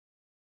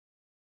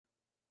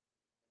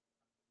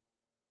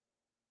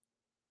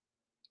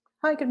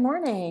Hi, good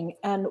morning,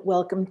 and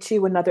welcome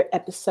to another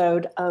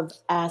episode of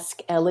Ask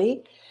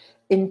Ellie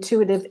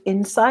Intuitive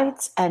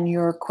Insights and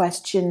Your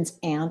Questions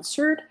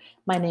Answered.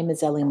 My name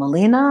is Ellie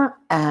Molina,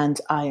 and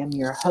I am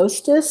your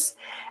hostess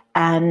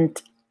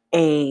and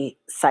a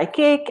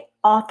psychic,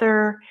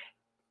 author,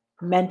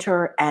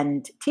 mentor,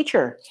 and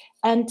teacher.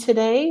 And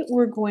today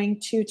we're going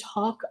to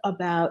talk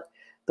about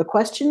the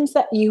questions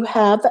that you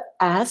have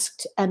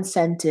asked and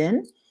sent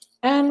in.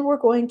 And we're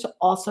going to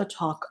also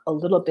talk a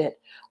little bit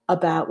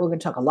about, we're going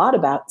to talk a lot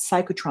about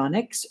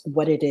psychotronics,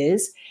 what it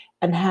is,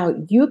 and how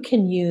you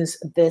can use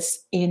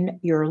this in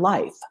your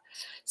life.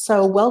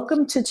 So,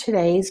 welcome to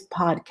today's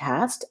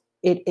podcast.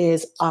 It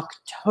is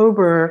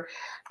October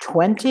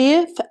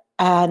 20th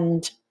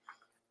and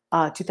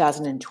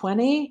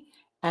 2020,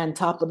 and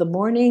top of the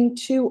morning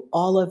to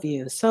all of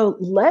you. So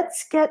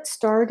let's get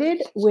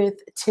started with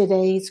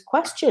today's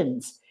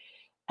questions.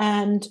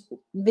 And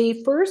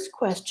the first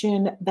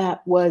question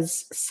that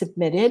was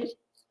submitted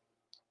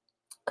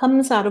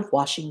comes out of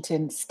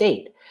Washington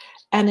State.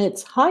 And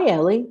it's, "Hi,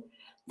 Ellie.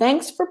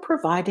 Thanks for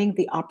providing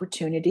the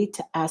opportunity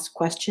to ask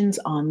questions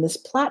on this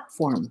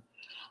platform.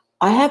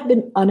 I have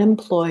been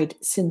unemployed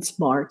since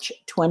March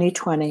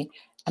 2020,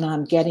 and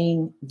I'm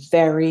getting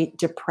very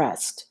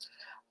depressed.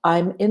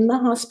 I'm in the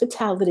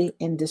hospitality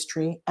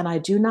industry, and I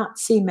do not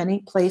see many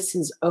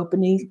places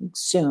opening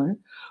soon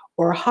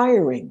or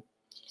hiring.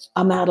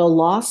 I'm at a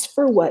loss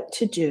for what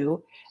to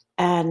do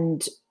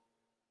and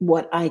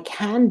what I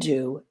can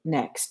do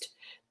next.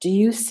 Do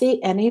you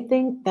see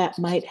anything that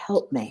might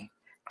help me?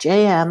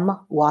 JM,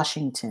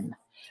 Washington."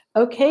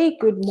 Okay,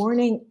 good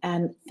morning,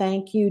 and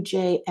thank you,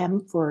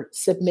 JM, for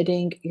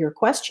submitting your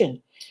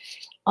question.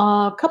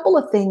 A couple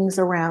of things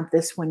around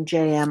this one,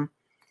 JM.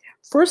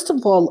 First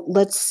of all,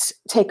 let's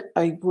take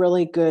a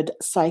really good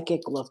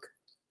psychic look.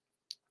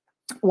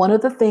 One of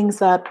the things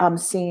that I'm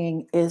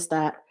seeing is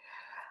that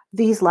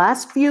these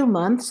last few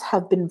months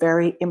have been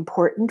very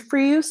important for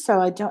you.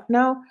 So I don't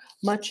know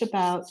much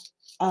about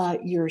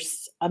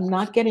I'm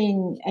not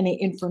getting any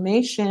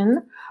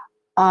information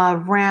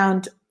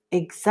around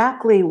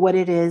exactly what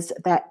it is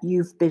that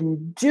you've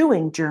been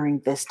doing during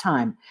this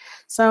time.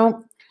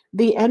 So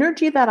the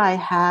energy that I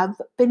have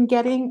been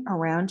getting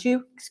around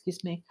you,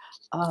 excuse me,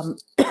 um,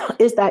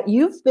 is that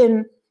you've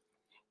been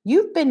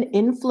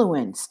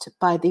influenced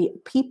by the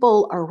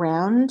people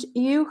around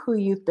you who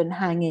you've been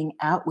hanging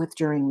out with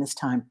during this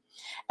time.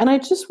 And I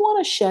just want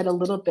to shed a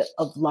little bit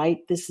of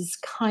light. This is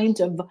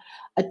kind of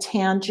a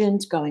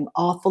tangent going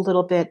off a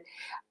little bit.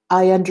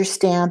 I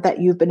understand that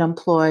you've been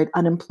unemployed.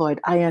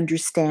 I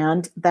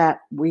understand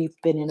that we've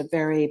been in a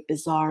very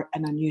bizarre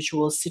and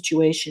unusual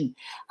situation.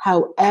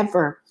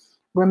 However,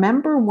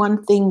 remember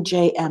one thing,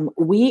 JM,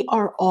 we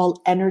are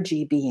all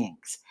energy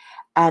beings.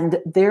 And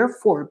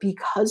therefore,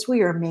 because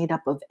we are made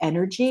up of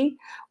energy,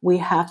 we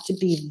have to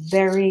be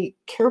very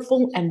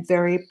careful and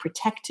very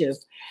protective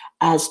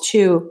as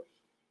to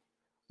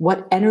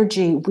what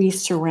energy we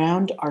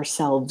surround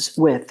ourselves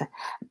with,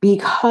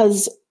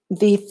 because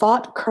the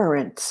thought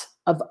currents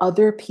of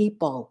other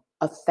people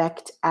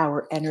affect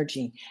our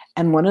energy.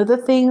 And one of the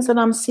things that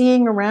I'm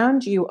seeing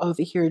around you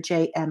over here,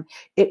 JM,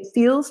 it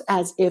feels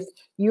as if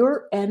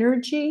your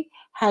energy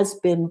has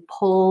been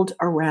pulled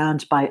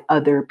around by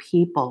other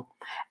people.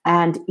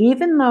 And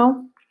even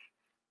though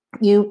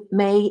you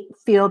may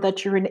feel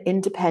that you're an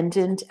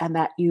independent and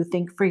that you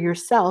think for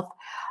yourself,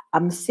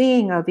 I'm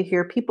seeing over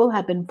here people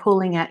have been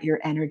pulling at your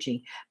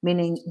energy,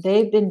 meaning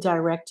they've been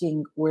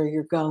directing where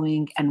you're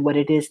going and what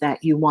it is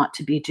that you want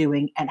to be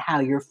doing and how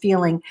you're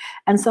feeling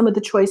and some of the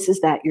choices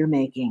that you're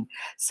making.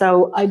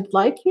 So I'd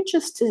like you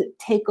just to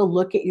take a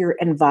look at your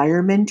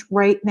environment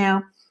right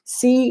now.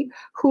 See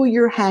who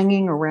you're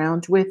hanging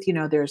around with. You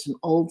know, there's an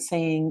old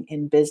saying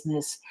in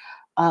business,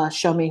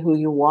 show me who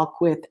you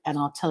walk with, and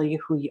I'll tell you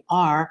who you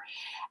are.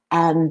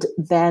 And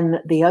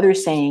then the other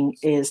saying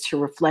is to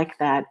reflect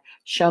that,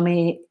 show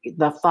me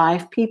the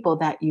 5 people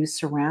that you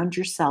surround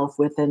yourself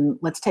with, and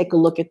let's take a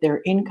look at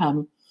their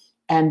income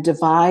and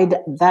divide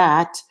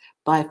that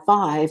by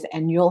 5,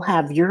 and you'll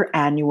have your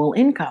annual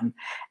income.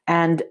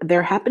 And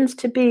there happens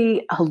to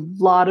be a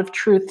lot of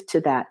truth to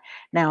that.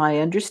 Now, I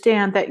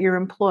understand that you're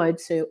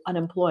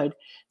unemployed.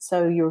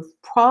 So you've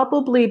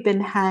probably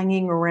been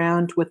hanging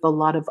around with a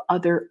lot of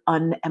other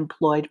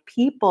unemployed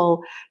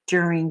people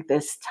during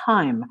this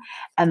time.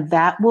 And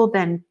that will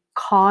then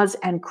cause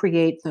and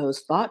create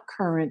those thought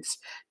currents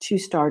to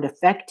start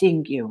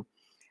affecting you.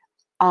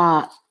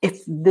 If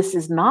this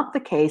is not the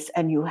case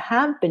and you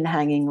have been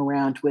hanging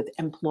around with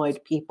employed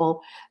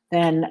people,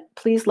 then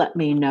please let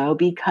me know,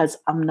 because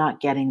I'm not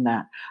getting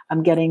that.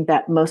 I'm getting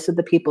that most of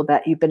the people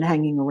that you've been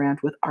hanging around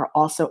with are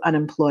also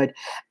unemployed,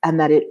 and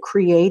that it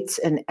creates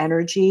an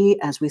energy,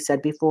 as we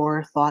said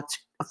before, thoughts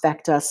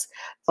affect us,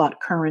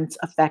 thought currents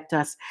affect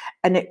us,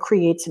 and it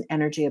creates an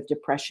energy of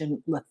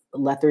depression,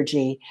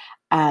 lethargy,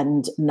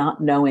 and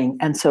not knowing.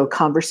 And so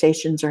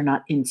conversations are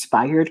not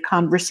inspired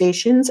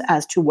conversations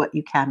as to what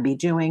you can be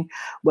doing,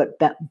 what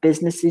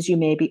businesses you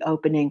may be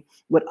opening,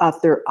 what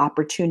other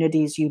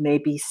opportunities you may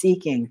be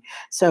seeking.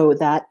 So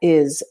that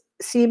is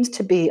seems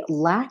to be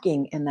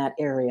lacking in that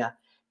area.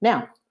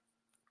 Now,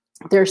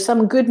 there's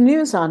some good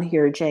news on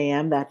here,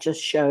 JM, that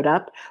just showed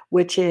up,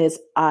 which is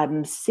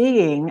I'm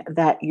seeing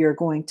that you're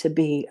going to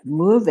be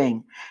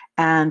moving,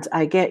 and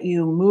I get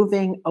you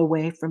moving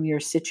away from your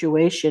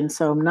situation.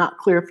 So I'm not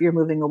clear if you're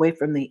moving away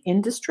from the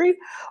industry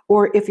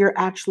or if you're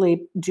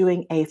actually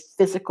doing a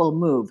physical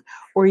move,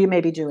 or you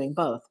may be doing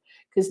both.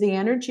 Because the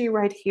energy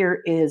right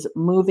here is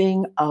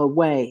moving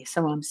away.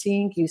 So I'm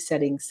seeing you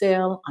setting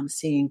sail, I'm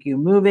seeing you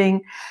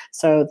moving.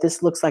 So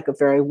this looks like a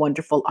very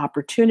wonderful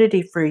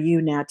opportunity for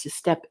you now to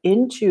step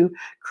into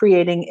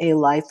creating a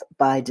life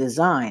by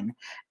design.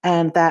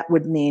 And that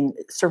would mean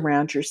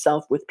surround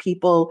yourself with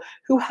people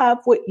who have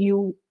what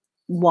you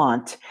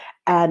want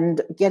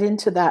and get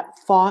into that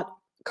thought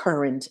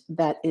current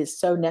that is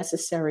so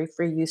necessary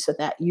for you so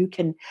that you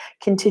can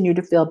continue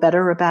to feel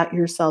better about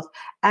yourself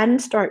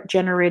and start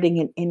generating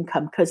an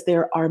income, because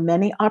there are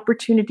many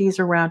opportunities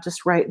around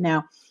us right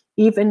now.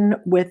 Even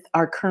with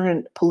our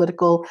current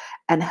political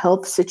and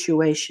health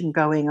situation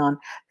going on,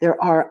 there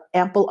are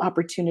ample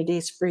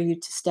opportunities for you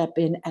to step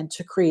in and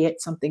to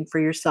create something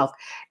for yourself.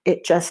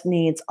 It just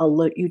needs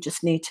you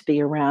just need to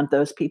be around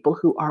those people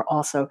who are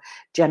also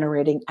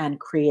generating and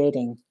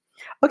creating.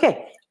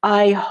 Okay,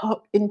 I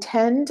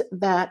intend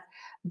that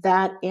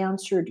that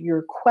answered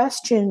your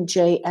question,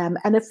 JM.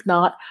 And if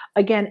not,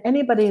 again,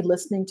 anybody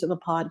listening to the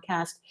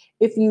podcast,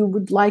 if you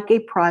would like a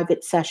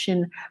private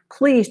session,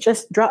 please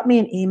just drop me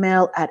an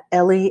email at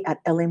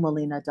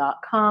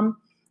ellie@elliemolina.com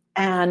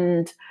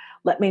and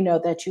let me know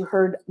that you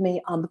heard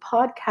me on the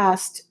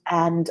podcast,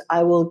 and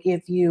I will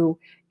give you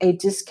a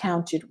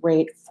discounted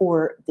rate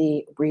for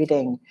the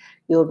reading.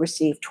 You'll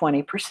receive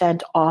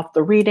 20% off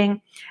the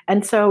reading.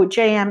 And so,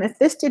 JM, if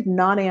this did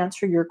not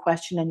answer your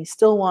question and you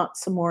still want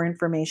some more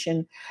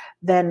information,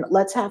 then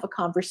let's have a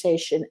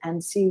conversation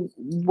and see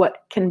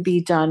what can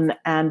be done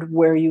and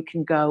where you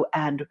can go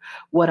and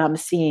what I'm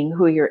seeing,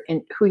 who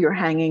you're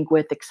hanging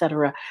with,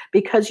 etc.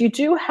 Because you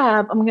do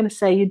have, I'm going to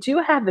say, you do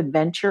have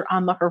adventure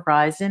on the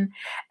horizon,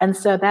 and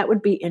so that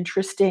would be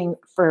interesting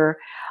for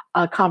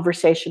a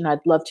conversation.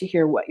 I'd love to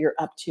hear what you're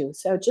up to.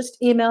 So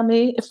just email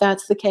me if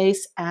that's the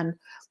case, and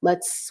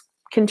let's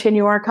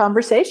continue our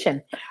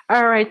conversation.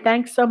 All right.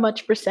 Thanks so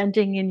much for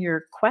sending in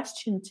your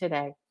question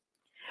today.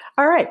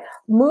 All right.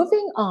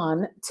 Moving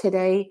on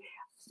today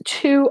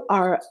to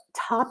our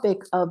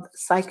topic of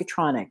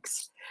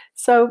psychotronics.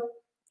 So,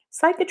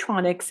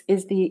 psychotronics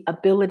is the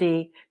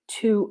ability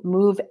to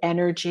move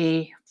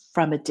energy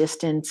from a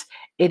distance.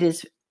 It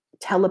is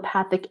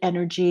telepathic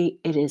energy,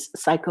 it is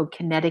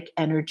psychokinetic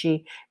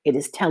energy, it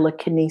is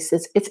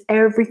telekinesis. It's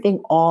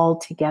everything all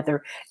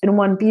together in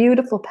one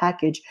beautiful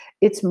package.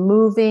 It's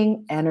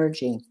moving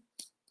energy.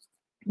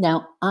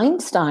 Now,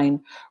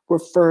 Einstein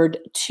referred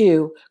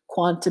to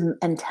quantum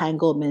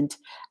entanglement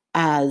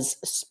as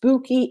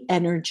spooky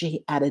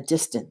energy at a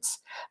distance.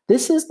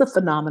 This is the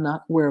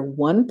phenomena where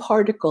one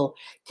particle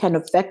can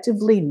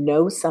effectively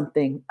know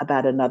something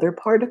about another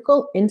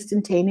particle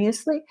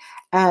instantaneously,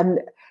 and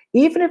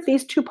even if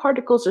these two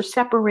particles are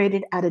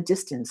separated at a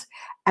distance.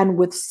 And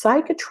with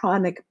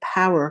psychotronic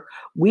power,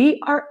 we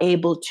are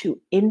able to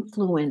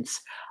influence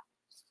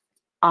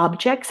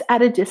objects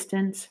at a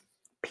distance,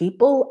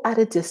 people at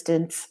a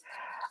distance,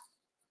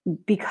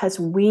 because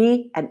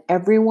we and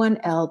everyone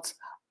else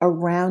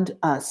around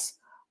us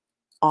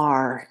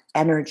are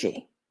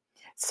energy.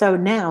 So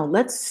now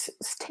let's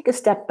take a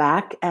step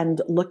back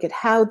and look at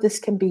how this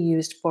can be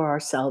used for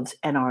ourselves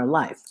and our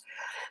life.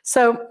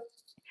 So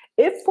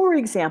if, for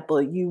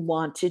example, you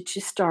wanted to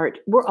start,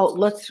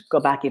 let's go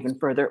back even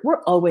further.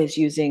 We're always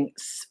using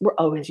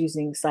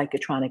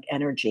psychotronic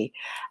energy.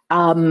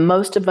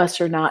 Most of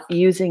us are not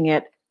using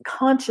it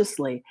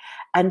consciously,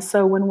 and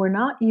so when we're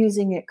not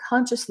using it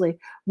consciously,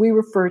 we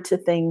refer to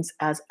things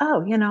as,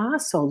 "Oh, I'm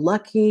so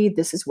lucky.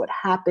 This is what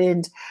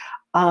happened."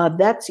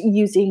 That's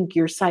using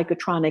your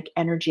psychotronic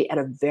energy at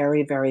a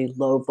very, very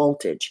low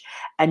voltage,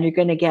 and you're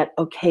going to get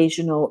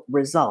occasional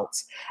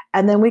results.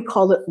 And then we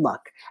call it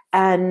luck.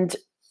 And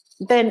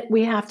then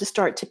we have to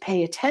start to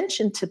pay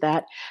attention to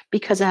that,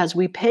 because as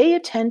we pay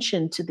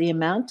attention to the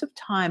amount of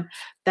time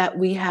that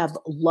we have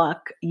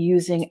luck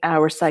using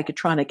our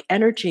psychotronic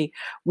energy,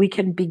 we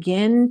can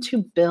begin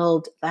to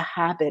build the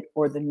habit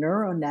or the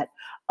neural net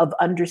of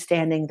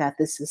understanding that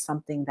this is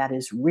something that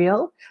is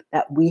real,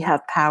 that we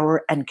have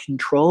power and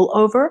control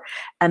over,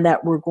 and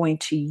that we're going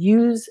to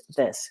use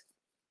this.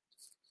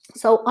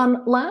 So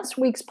on last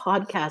week's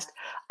podcast,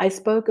 I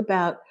spoke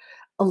about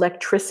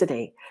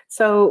electricity.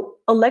 So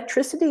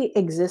electricity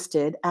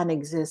existed and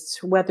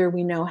exists whether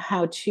we know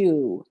how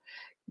to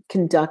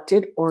conduct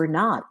it or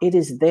not. It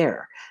is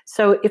there.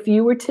 So if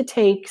you were to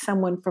take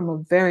someone from a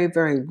very,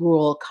 very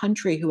rural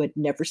country who had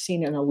never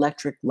seen an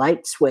electric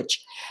light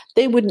switch,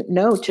 they wouldn't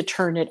know to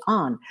turn it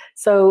on.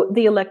 So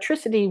the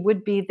electricity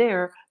would be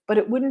there, but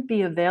it wouldn't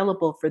be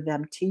available for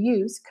them to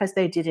use because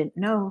they didn't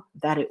know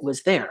that it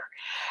was there.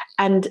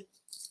 And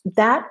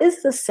that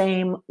is the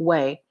same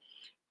way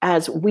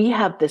as we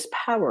have this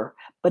power.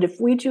 But if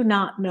we do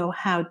not know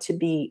how to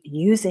be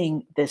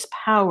using this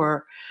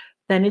power,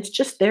 then it's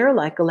just there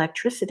like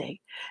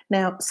electricity.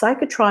 Now,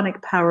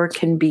 psychotronic power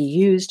can be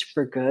used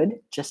for good,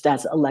 just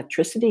as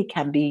electricity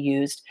can be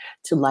used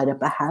to light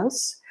up a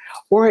house,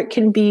 or it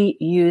can be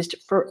used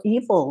for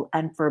evil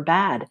and for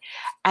bad.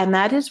 And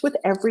that is with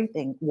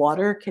everything.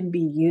 Water can be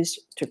used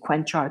to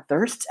quench our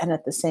thirsts, and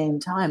at the same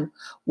time,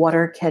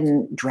 water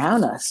can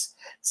drown us.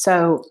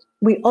 So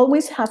we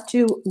always have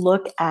to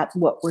look at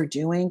what we're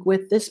doing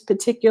with this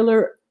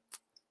particular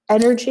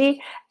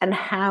energy and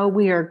how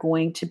we are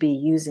going to be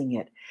using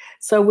it.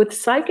 So with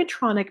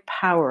psychotronic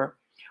power,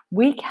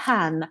 we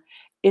can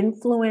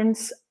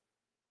influence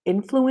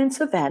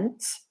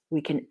events,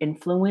 we can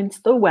influence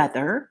the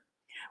weather,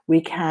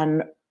 we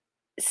can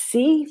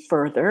see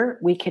further,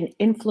 we can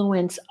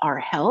influence our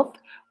health,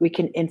 we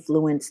can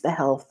influence the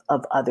health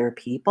of other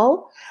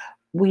people.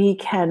 We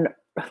can,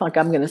 like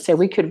I'm going to say,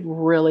 we can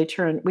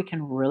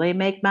really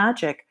make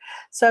magic.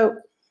 So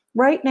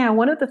right now,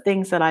 one of the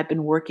things that I've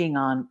been working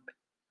on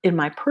in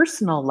my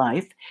personal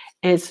life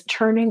is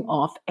turning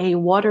off a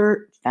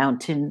water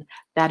fountain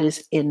that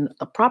is in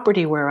the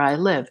property where I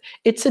live.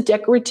 It's a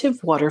decorative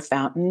water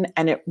fountain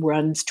and it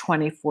runs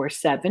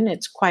 24/7.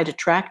 It's quite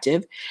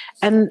attractive.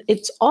 And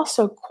it's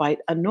also quite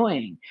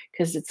annoying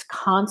because it's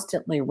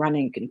constantly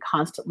running. You can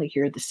constantly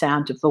hear the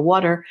sound of the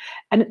water.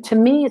 And to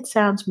me, it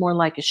sounds more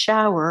like a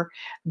shower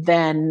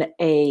than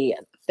a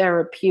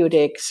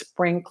therapeutic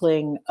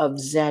sprinkling of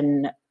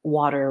Zen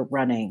water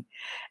running.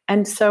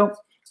 And so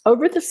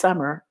over the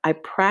summer, I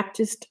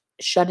practiced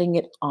shutting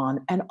it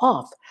on and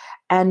off.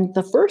 And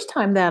the first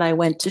time that I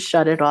went to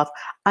shut it off,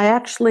 I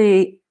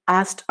actually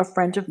asked a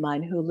friend of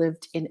mine who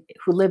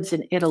lives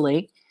in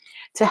Italy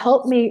to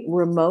help me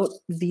remote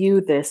view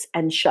this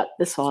and shut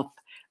this off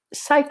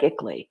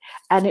psychically.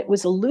 And it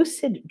was a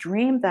lucid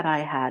dream that I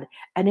had.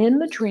 And in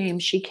the dream,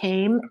 she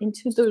came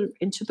into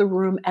the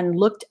room and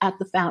looked at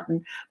the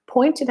fountain,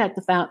 pointed at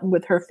the fountain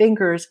with her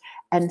fingers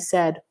and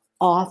said,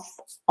 off,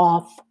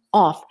 off,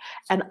 off.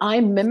 And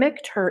I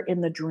mimicked her in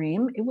the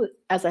dream. It was,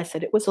 as I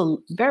said, it was a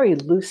very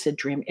lucid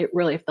dream. It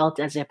really felt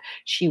as if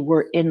she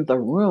were in the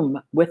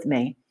room with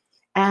me.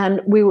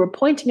 And we were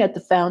pointing at the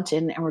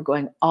fountain and we're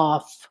going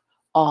off,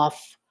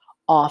 off,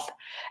 off.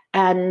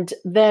 And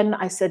then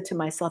I said to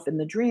myself in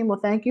the dream,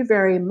 well, thank you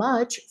very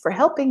much for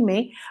helping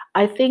me.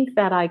 I think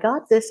that I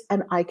got this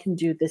and I can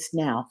do this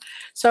now.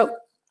 So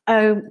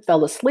I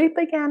fell asleep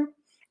again.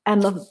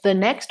 And the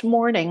next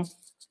morning,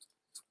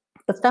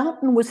 the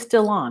fountain was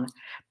still on.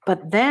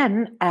 But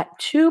then at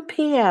 2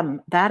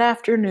 p.m. that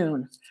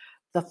afternoon,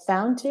 the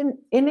fountain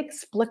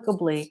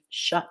inexplicably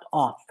shut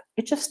off.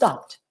 It just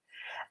stopped.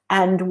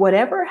 And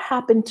whatever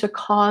happened to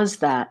cause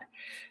that,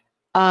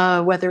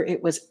 whether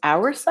it was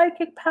our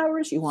psychic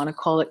powers, you want to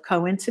call it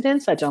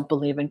coincidence. I don't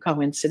believe in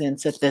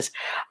coincidence at this.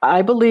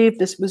 I believe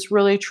this was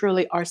really,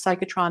 truly our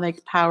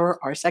psychotronic power,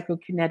 our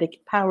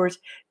psychokinetic powers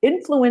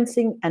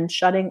influencing and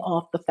shutting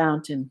off the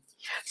fountain.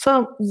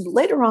 So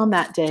later on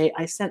that day,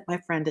 I sent my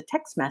friend a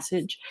text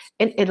message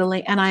in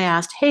Italy and I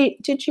asked, hey,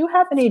 did you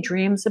have any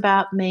dreams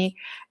about me?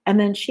 And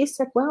then she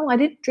said, well, I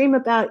didn't dream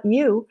about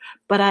you,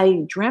 but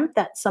I dreamt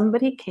that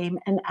somebody came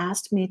and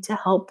asked me to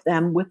help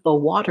them with the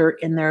water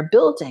in their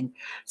building.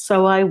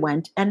 So I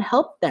went and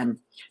helped them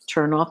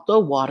turn off the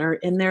water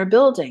in their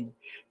building.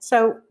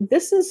 So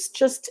this is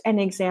just an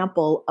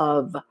example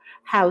of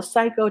how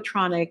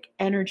psychotronic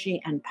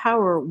energy and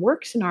power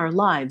works in our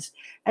lives.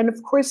 And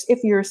of course,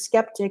 if you're a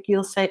skeptic,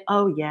 you'll say,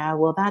 oh, yeah,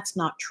 well, that's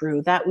not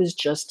true.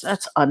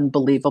 That's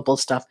unbelievable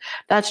stuff.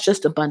 That's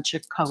just a bunch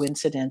of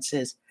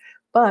coincidences.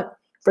 But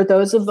for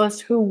those of us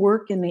who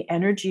work in the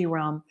energy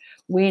realm,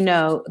 we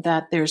know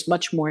that there's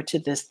much more to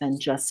this than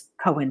just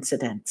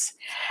coincidence.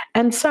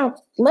 And so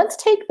let's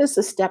take this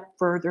a step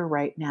further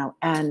right now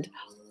and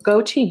go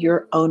to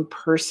your own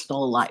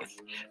personal life.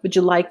 Would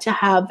you like to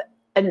have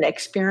an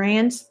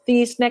experience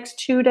these next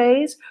 2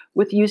 days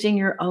with using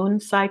your own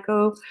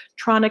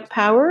psychotronic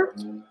power?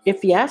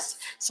 If yes,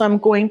 so I'm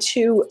going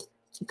to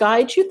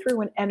guide you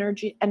through an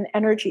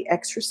energy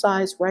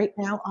exercise right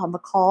now on the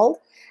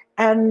call.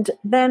 And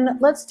then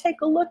let's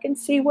take a look and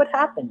see what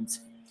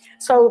happens.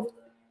 So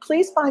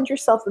please find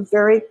yourself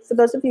for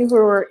those of you who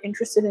are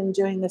interested in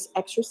doing this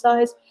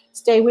exercise,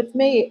 stay with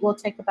me. It will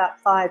take about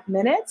 5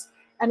 minutes.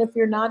 And if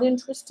you're not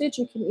interested,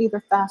 you can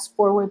either fast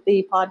forward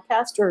the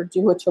podcast or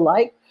do what you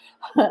like.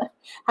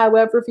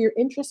 However, if you're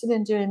interested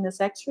in doing this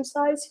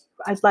exercise,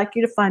 I'd like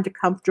you to find a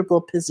comfortable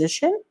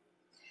position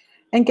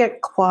and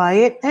get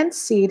quiet and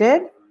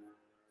seated.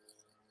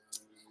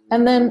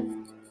 And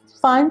then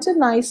find a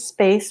nice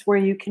space where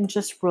you can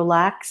just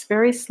relax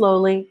very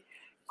slowly,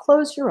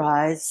 close your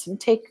eyes, and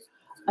take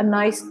a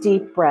nice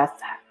deep breath.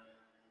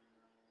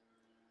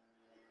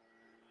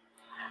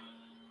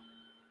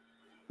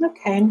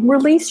 Okay, and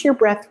release your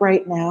breath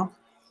right now.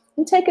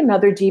 And take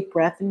another deep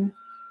breath and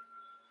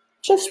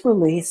just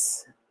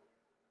release.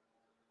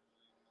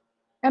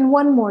 And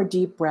one more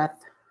deep breath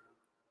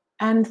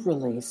and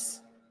release.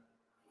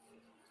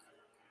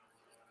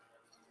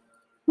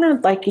 And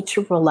I'd like you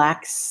to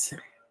relax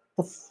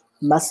the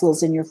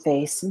muscles in your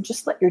face and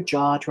just let your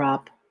jaw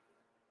drop.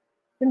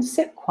 Then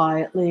sit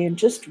quietly and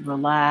just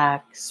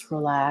relax,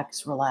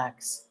 relax,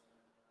 relax.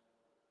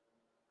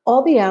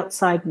 All the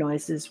outside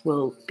noises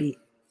will be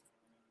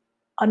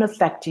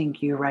unaffecting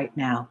you right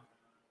now,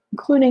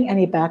 including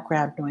any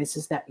background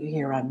noises that you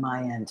hear on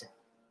my end.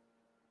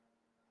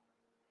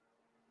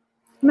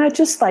 And I'd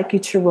just like you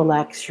to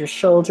relax your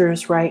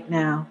shoulders right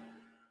now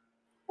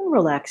and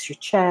relax your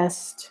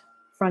chest,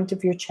 front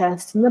of your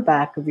chest and the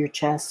back of your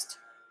chest,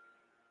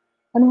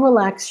 and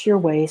relax your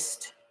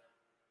waist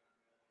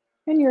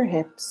and your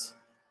hips,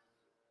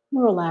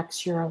 and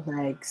relax your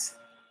legs,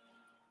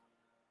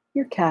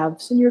 your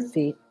calves and your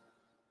feet.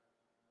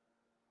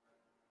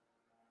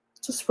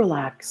 Just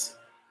relax.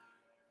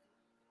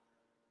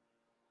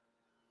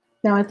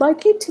 Now I'd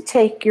like you to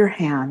take your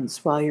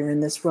hands while you're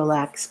in this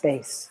relaxed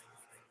space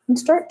and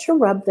start to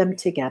rub them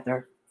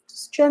together.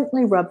 Just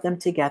gently rub them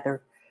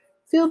together.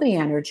 Feel the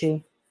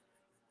energy.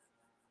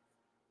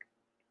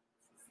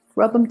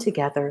 Rub them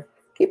together.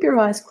 Keep your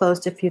eyes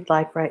closed if you'd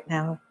like right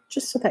now,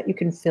 just so that you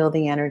can feel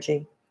the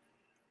energy.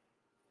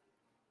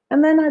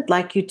 And then I'd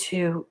like you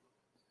to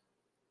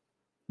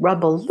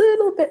rub a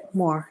little bit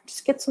more.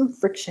 Just get some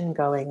friction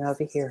going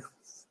over here.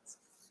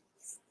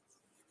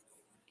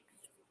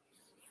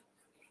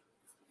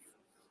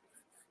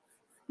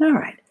 All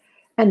right.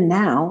 And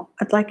now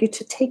I'd like you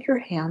to take your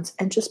hands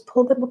and just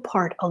pull them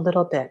apart a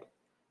little bit,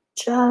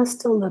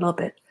 just a little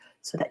bit,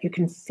 so that you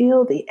can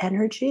feel the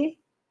energy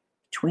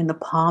between the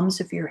palms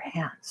of your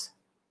hands.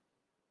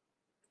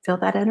 Feel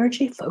that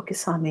energy?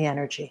 Focus on the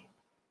energy.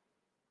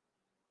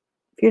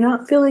 If you're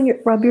not feeling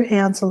it, rub your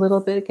hands a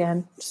little bit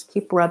again. Just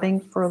keep rubbing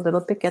for a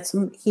little bit. Get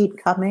some heat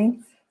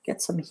coming.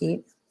 Get some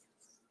heat.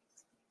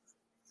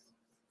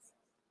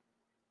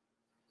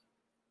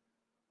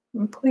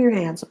 And pull your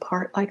hands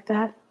apart like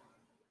that.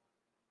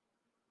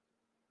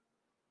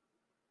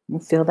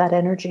 And feel that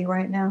energy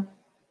right now.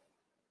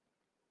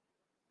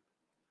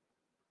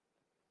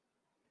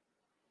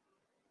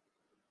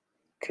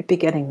 Could be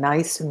getting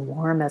nice and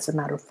warm, as a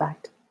matter of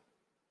fact.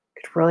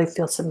 Could really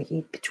feel some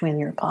heat between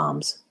your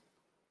palms.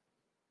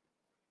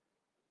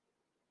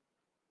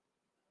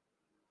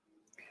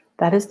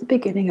 That is the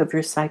beginning of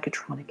your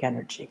psychotronic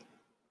energy.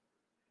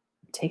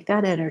 Take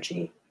that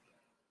energy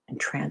and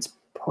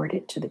transport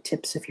it to the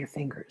tips of your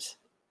fingers.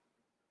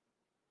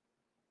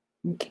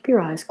 And keep your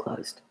eyes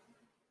closed.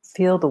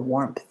 Feel the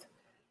warmth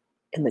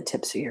in the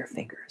tips of your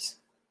fingers.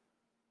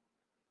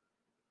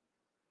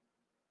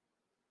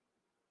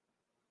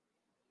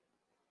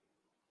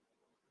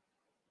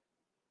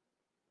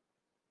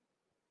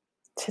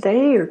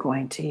 Today, you're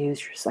going to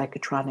use your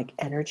psychotronic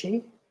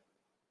energy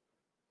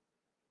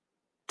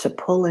to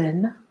pull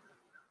in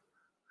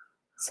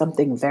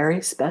something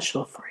very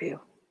special for you.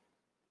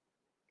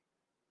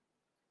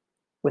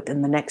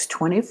 Within the next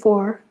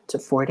 24 to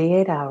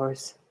 48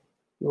 hours,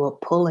 you will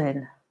pull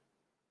in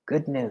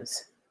good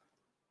news.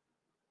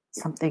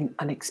 Something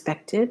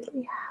unexpected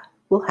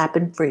will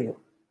happen for you.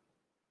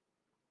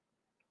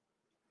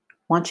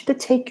 I want you to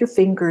take your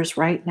fingers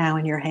right now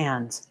in your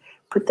hands,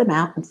 put them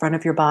out in front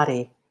of your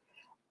body,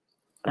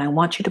 and I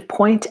want you to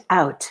point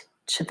out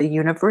to the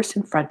universe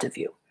in front of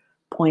you.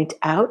 Point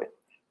out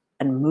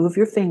and move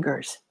your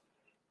fingers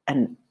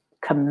and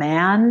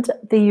command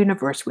the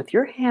universe with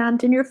your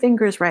hand and your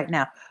fingers right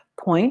now.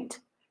 Point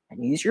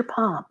and use your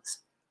palms.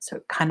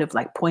 So kind of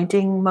like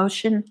pointing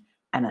motion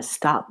and a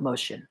stop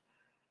motion.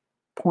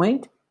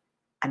 Point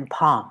and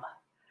palm.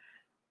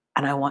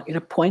 And I want you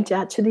to point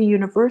out to the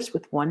universe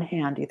with one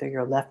hand, either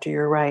your left or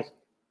your right.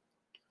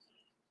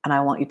 And I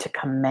want you to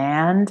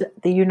command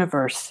the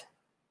universe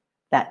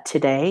that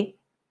today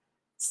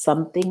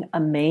something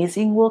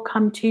amazing will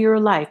come to your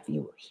life.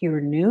 You will hear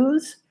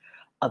news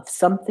of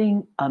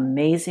something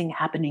amazing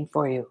happening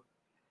for you.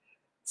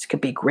 This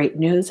could be great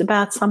news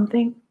about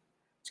something.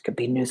 This could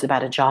be news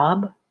about a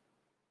job,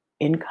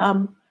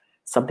 income,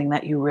 something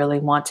that you really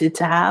wanted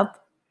to have,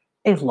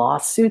 a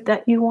lawsuit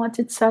that you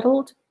wanted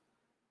settled.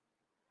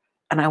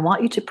 And I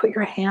want you to put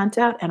your hand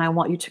out and I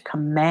want you to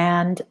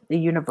command the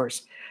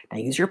universe. Now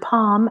use your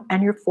palm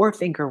and your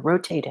forefinger,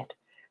 rotate it.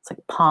 It's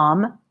like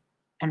palm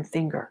and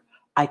finger.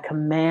 I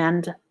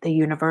command the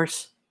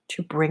universe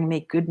to bring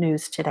me good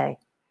news today.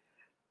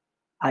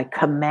 I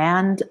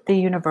command the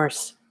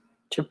universe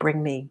to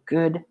bring me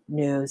good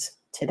news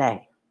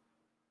today.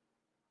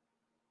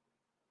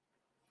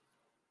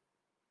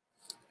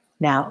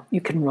 Now you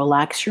can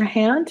relax your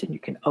hand and you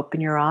can open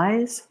your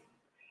eyes,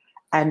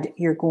 and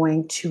you're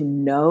going to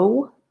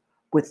know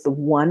with the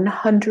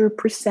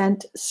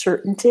 100%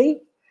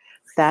 certainty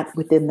that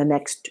within the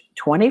next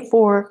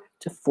 24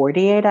 to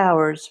 48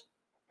 hours,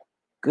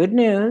 good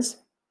news,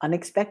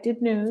 unexpected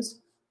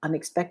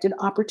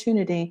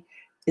opportunity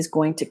is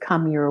going to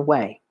come your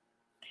way.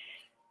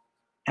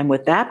 And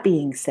with that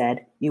being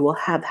said, you will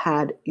have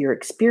had your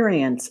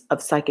experience of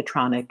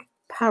psychotronic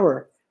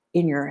power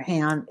in your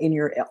hand, in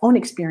your own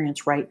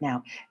experience right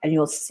now. And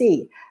you'll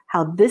see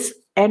how this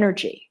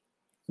energy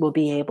will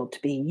be able to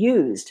be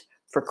used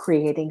for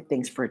creating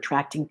things, for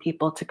attracting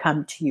people to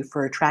come to you,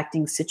 for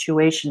attracting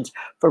situations,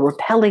 for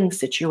repelling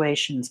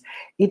situations.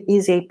 It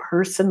is a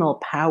personal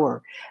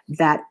power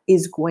that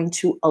is going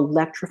to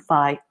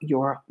electrify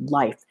your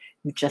life.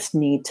 You just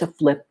need to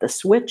flip the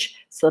switch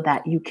so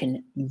that you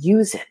can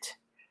use it.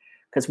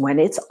 Because when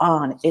it's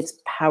on, it's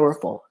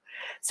powerful.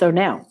 So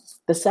now,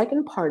 the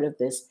second part of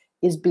this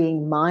is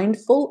being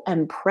mindful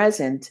and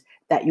present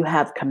that you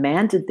have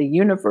commanded the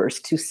universe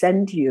to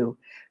send you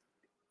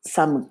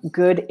some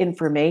good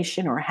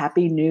information or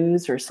happy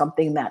news or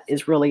something that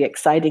is really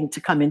exciting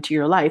to come into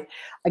your life.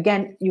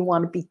 Again, you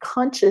want to be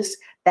conscious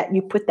that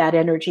you put that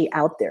energy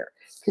out there.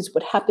 Because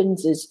what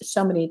happens is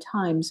so many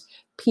times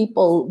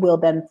people will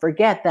then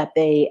forget that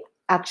they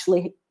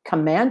actually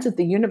commanded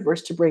the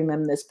universe to bring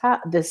them this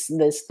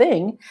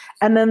thing,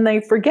 and then they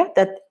forget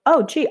that,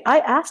 oh gee, I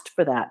asked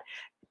for that.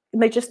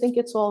 And they just think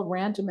it's all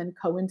random and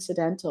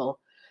coincidental.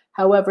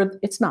 However,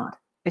 it's not.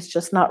 It's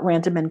just not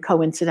random and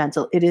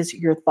coincidental. It is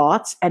your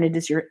thoughts and it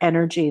is your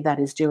energy that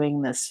is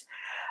doing this.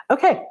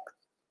 Okay.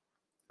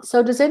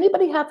 So does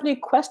anybody have any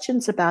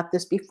questions about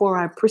this before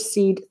I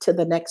proceed to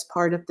the next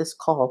part of this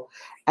call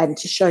and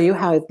to show you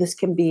how this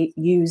can be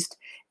used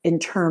in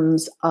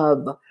terms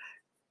of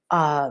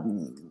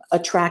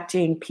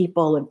attracting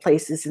people and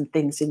places and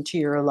things into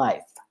your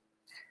life?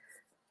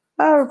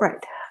 All right.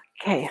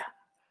 Okay.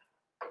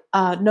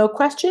 No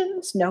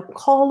questions, no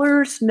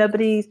callers,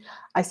 nobody.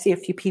 I see a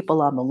few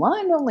people on the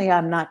line, only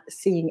I'm not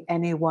seeing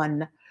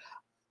anyone.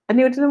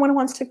 Anyone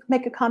wants to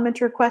make a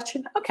comment or a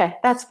question? Okay,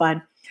 that's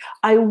fine.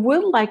 I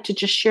would like to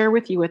just share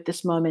with you at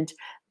this moment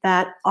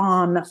that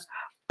on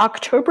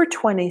October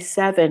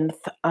 27th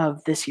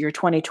of this year,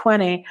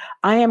 2020,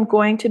 I am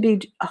going to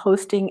be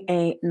hosting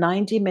a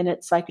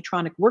 90-minute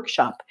psychotronic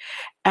workshop.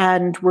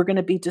 And we're going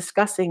to be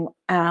discussing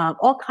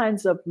all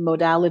kinds of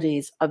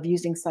modalities of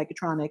using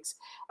psychotronics.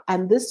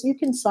 And this, you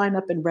can sign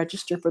up and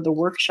register for the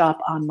workshop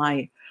on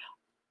my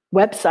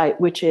website,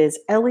 which is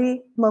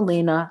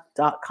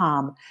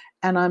elliemolina.com.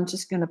 And I'm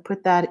just going to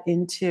put that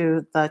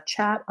into the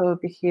chat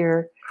over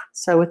here.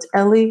 So it's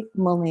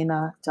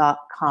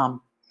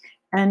elliemolina.com.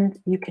 And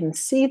you can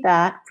see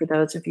that for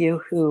those of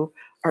you who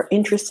are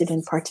interested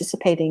in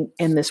participating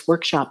in this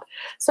workshop.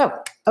 So,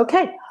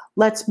 okay,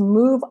 let's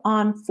move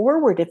on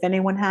forward if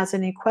anyone has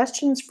any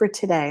questions for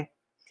today.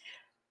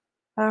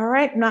 All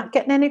right, not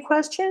getting any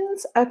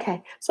questions?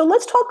 Okay, so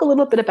let's talk a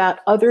little bit about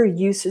other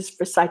uses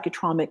for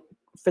psychotronic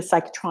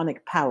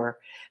power.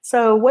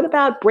 So what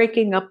about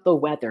breaking up the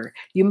weather?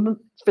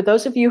 For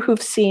those of you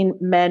who've seen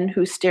Men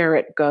Who Stare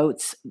at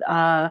Goats,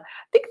 I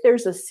think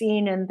there's a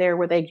scene in there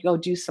where they go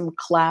do some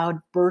cloud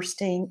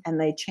bursting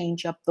and they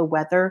change up the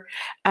weather.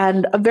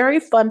 And a very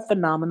fun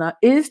phenomena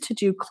is to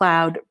do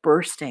cloud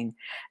bursting.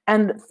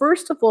 And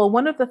first of all,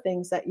 one of the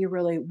things that you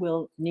really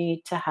will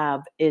need to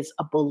have is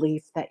a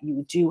belief that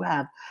you do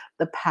have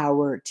the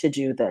power to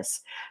do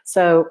this.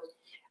 So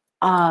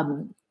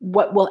and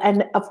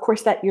of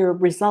course that your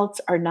results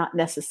are not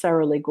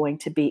necessarily going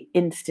to be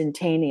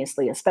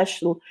instantaneously,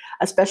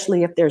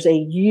 especially if there's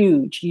a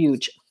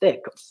huge,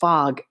 thick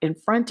fog in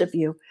front of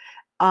you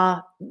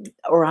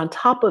or on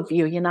top of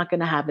you. You're not going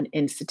to have an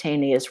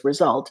instantaneous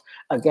result.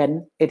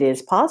 Again, it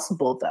is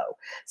possible though.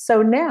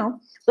 So now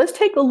let's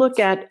take a look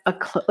at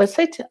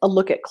a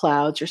look at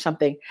clouds or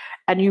something,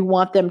 and you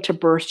want them to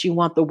burst. You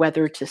want the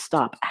weather to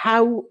stop.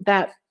 How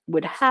that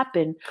would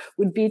happen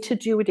would be to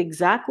do it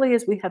exactly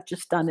as we have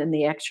just done in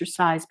the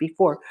exercise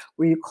before,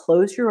 where you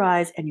close your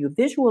eyes and you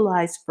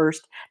visualize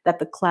first that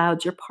the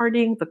clouds are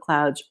parting, the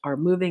clouds are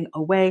moving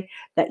away,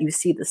 that you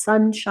see the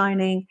sun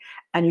shining,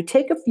 and you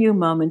take a few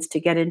moments to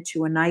get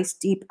into a nice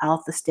deep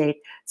alpha state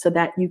so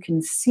that you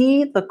can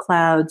see the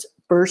clouds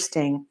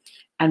bursting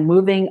and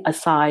moving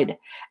aside.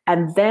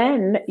 And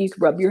then you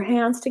rub your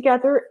hands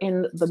together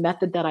in the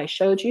method that I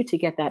showed you to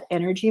get that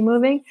energy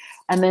moving.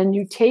 And then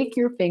you take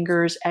your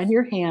fingers and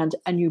your hand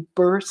and you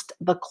burst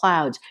the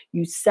clouds.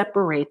 You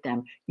separate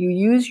them. You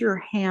use your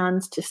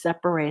hands to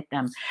separate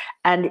them.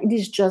 And it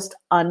is just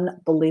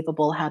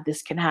unbelievable how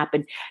this can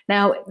happen.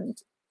 Now,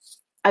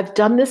 I've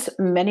done this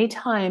many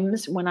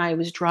times when I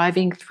was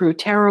driving through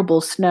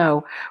terrible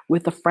snow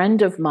with a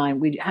friend of mine.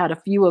 We had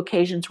a few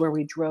occasions where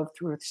we drove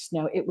through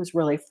snow. It was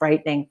really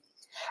frightening.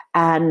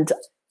 And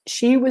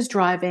she was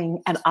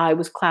driving and I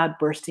was cloud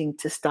bursting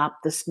to stop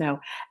the snow.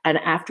 And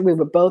after, we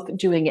were both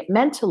doing it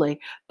mentally,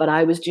 but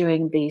I was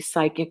doing the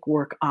psychic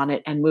work on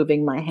it and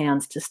moving my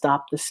hands to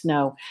stop the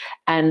snow.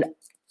 And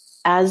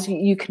as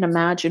you can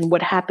imagine,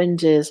 what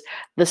happened is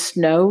the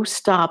snow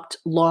stopped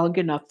long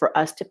enough for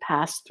us to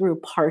pass through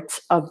parts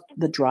of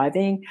the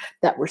driving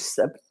that were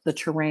the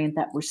terrain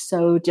that were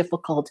so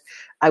difficult.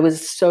 I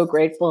was so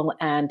grateful.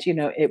 And,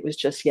 it was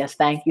just, yes,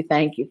 thank you,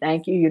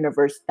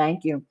 universe.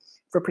 Thank you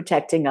for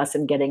protecting us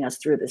and getting us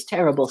through this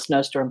terrible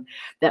snowstorm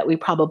that we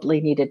probably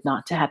needed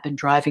not to have been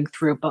driving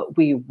through, but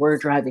we were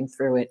driving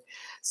through it.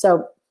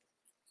 So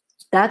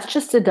that's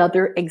just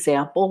another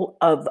example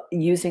of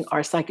using our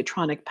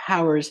psychotronic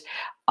powers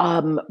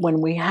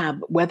when we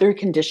have weather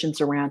conditions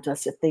around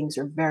us. If things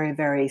are very,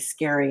 very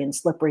scary and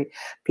slippery,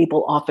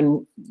 people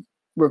often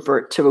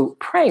revert to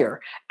prayer.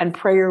 And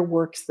prayer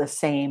works the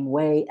same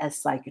way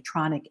as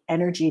psychotronic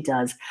energy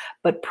does.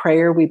 But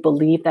prayer, we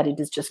believe that it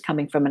is just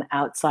coming from an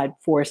outside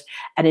force,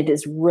 and it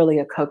is really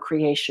a co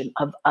creation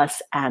of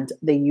us and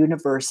the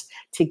universe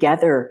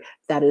together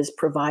that is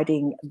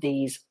providing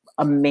these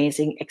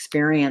amazing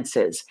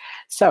experiences.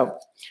 So,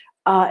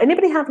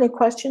 anybody have any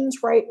questions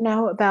right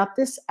now about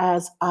this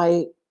as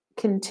I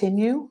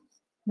continue?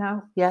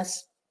 No?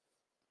 Yes?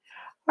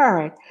 All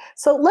right.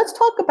 So let's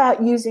talk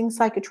about using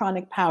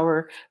psychotronic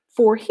power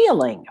for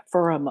healing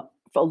for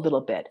a little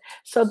bit.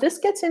 So this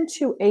gets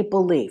into a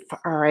belief.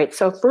 All right.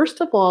 So first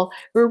of all,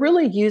 we're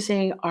really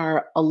using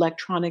our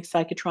electronic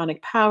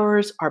psychotronic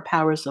powers, our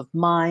powers of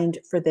mind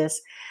for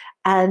this.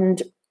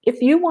 And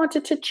if you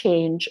wanted to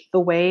change the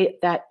way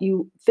that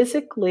you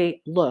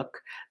physically look,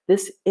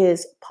 this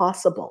is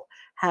possible.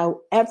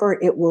 However,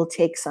 it will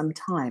take some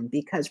time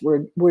because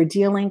we're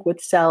dealing with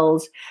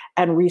cells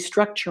and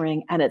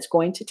restructuring, and it's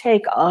going to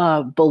take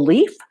a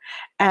belief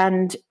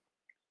and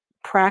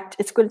practice.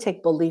 It's going to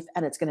take belief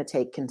and it's going to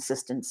take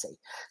consistency.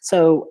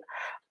 So,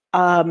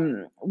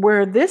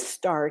 where this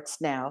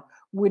starts now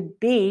would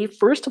be,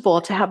 first of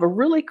all, to have a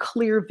really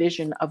clear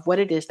vision of what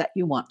it is that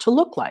you want to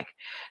look like.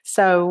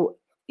 So,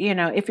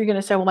 if you're going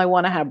to say, well, I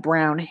want to have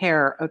brown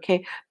hair,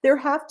 okay, there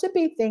have to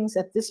be things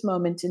at this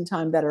moment in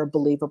time that are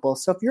believable.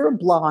 So if you're a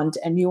blonde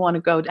and you want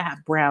to go to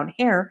have brown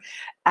hair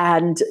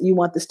and you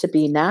want this to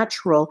be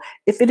natural,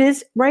 if it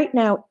is right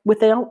now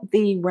without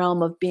the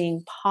realm of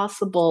being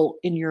possible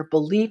in your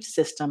belief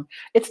system,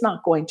 it's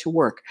not going to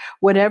work.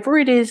 Whatever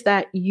it is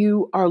that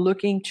you are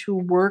looking to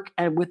work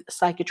at with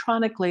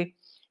psychotronically,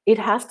 it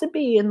has to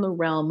be in the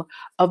realm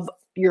of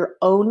your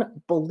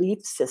own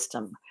belief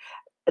system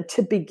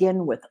to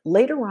begin with.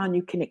 Later on,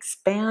 you can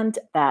expand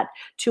that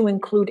to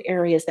include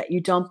areas that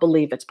you don't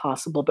believe it's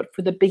possible. But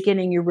for the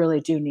beginning, you really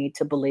do need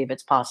to believe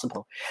it's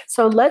possible.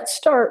 So let's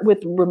start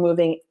with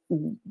removing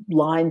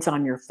lines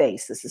on your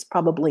face. This is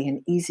probably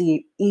an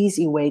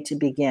easy way to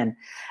begin.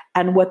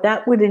 And what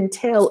that would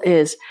entail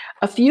is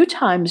a few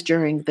times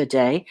during the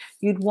day,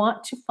 you'd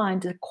want to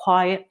find a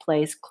quiet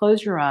place,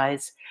 close your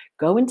eyes,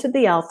 go into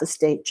the alpha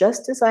state,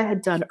 just as I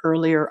had done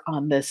earlier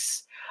on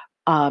this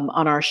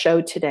on our show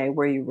today,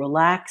 where you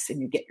relax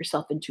and you get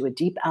yourself into a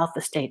deep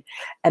alpha state,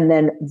 and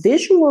then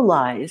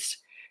visualize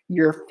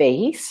your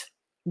face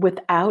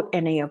without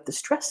any of the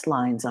stress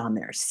lines on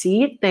there.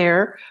 See it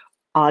there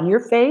on your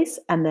face,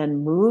 and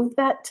then move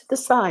that to the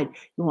side.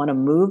 You want to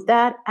move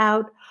that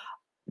out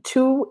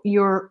to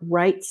your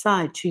right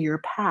side, to your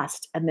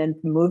past, and then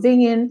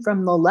moving in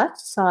from the left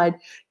side,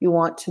 you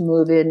want to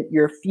move in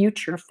your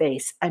future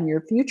face. And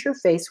your future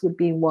face would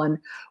be one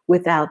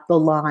without the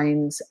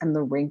lines and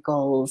the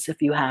wrinkles,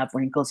 if you have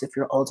wrinkles, if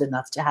you're old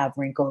enough to have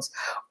wrinkles,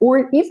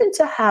 or even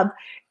to have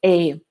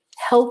a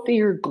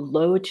healthier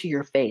glow to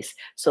your face.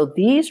 So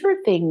these are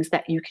things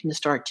that you can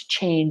start to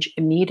change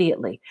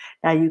immediately.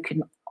 Now you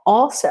can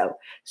also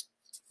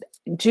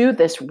do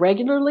this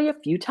regularly a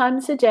few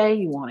times a day.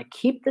 You want to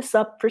keep this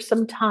up for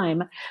some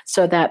time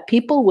so that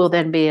people will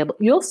then be able,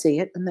 you'll see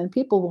it, and then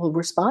people will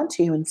respond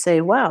to you and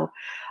say, wow,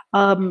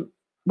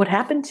 what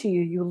happened to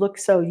you? You look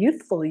so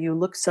youthful. You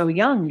look so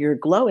young. You're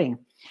glowing.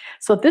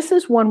 So this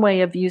is one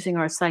way of using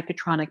our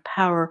psychotronic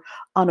power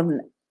on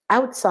an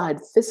outside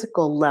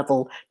physical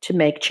level to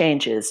make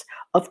changes.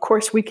 Of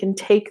course, we can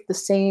take the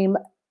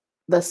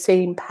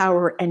same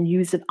power and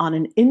use it on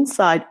an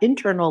inside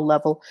internal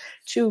level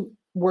to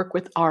work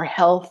with our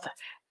health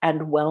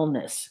and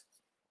wellness.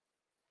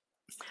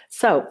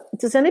 So,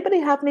 does anybody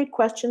have any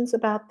questions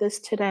about this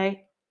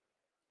today?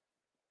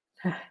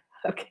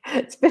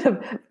 Okay,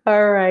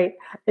 all right.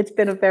 It's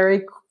been a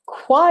very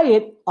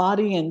quiet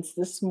audience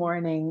this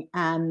morning,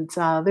 and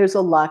there's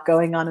a lot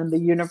going on in the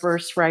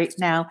universe right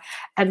now.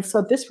 And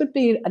so this would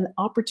be an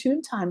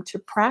opportune time to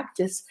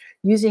practice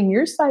using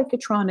your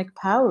psychotronic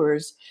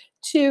powers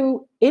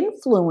to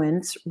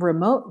influence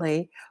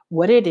remotely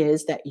what it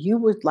is that you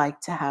would like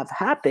to have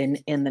happen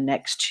in the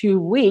next 2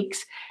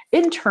 weeks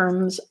in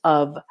terms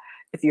of,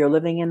 if you're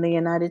living in the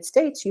United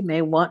States, you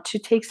may want to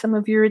take some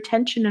of your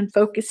attention and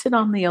focus it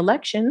on the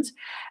elections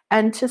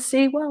and to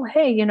see, well,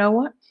 hey, you know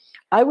what?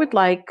 I would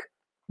like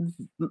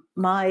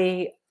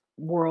my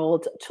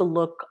world to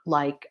look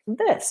like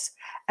this.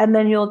 And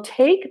then you'll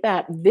take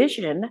that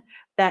vision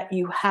that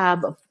you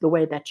have of the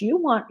way that you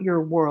want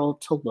your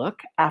world to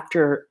look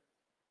after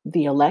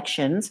the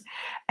elections,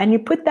 and you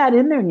put that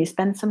in there and you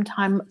spend some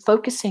time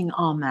focusing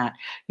on that.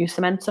 You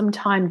spend some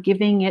time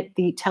giving it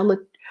the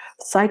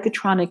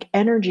psychotronic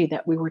energy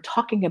that we were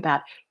talking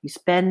about. You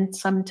spend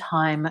some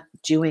time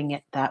doing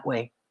it that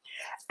way.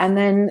 And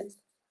then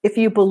if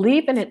you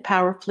believe in it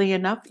powerfully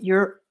enough,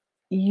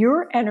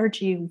 your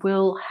energy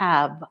will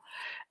have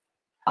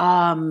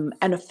an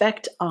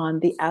effect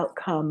on the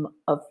outcome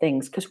of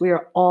things, because we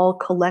are all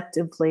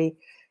collectively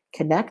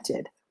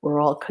connected. We're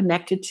all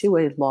connected to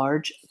a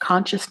large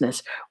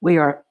consciousness. We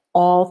are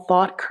all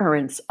thought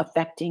currents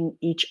affecting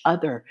each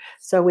other.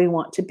 So we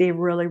want to be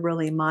really,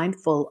 really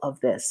mindful of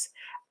this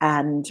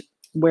and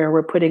where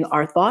we're putting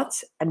our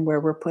thoughts and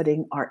where we're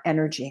putting our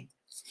energy.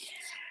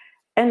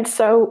 And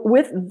so,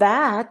 with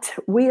that,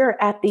 we are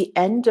at the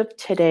end of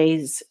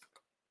today's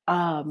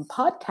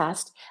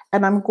podcast,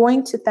 and I'm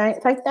going to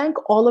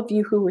thank all of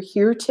you who were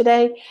here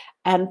today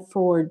and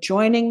for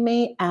joining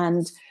me.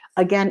 And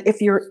again, if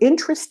you're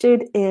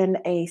interested in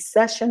a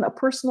session, a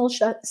personal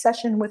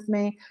session with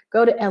me,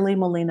 go to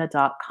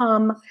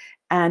elliemolina.com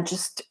and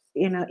just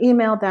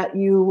email that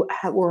you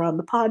were on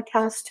the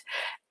podcast.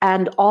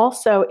 And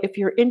also, if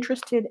you're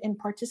interested in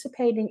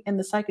participating in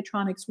the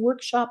Psychotronics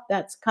workshop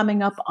that's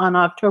coming up on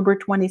October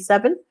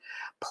 27th,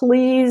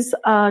 please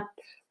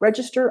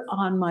register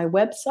on my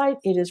website.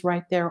 It is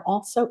right there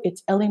also.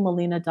 It's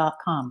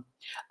elliemolina.com.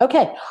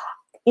 Okay,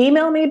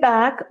 email me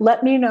back.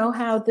 Let me know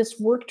how this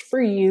worked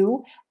for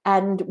you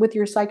and with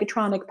your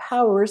psychotronic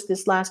powers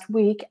this last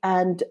week,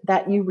 and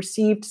that you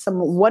received some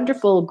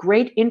wonderful,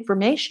 great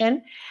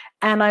information.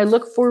 And I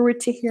look forward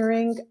to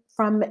hearing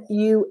from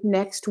you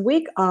next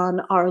week on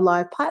our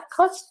live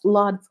podcast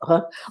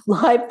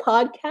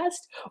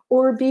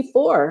or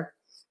before.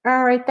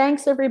 All right.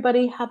 Thanks,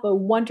 everybody. Have a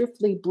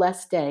wonderfully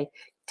blessed day.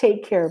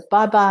 Take care.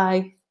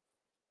 Bye-bye.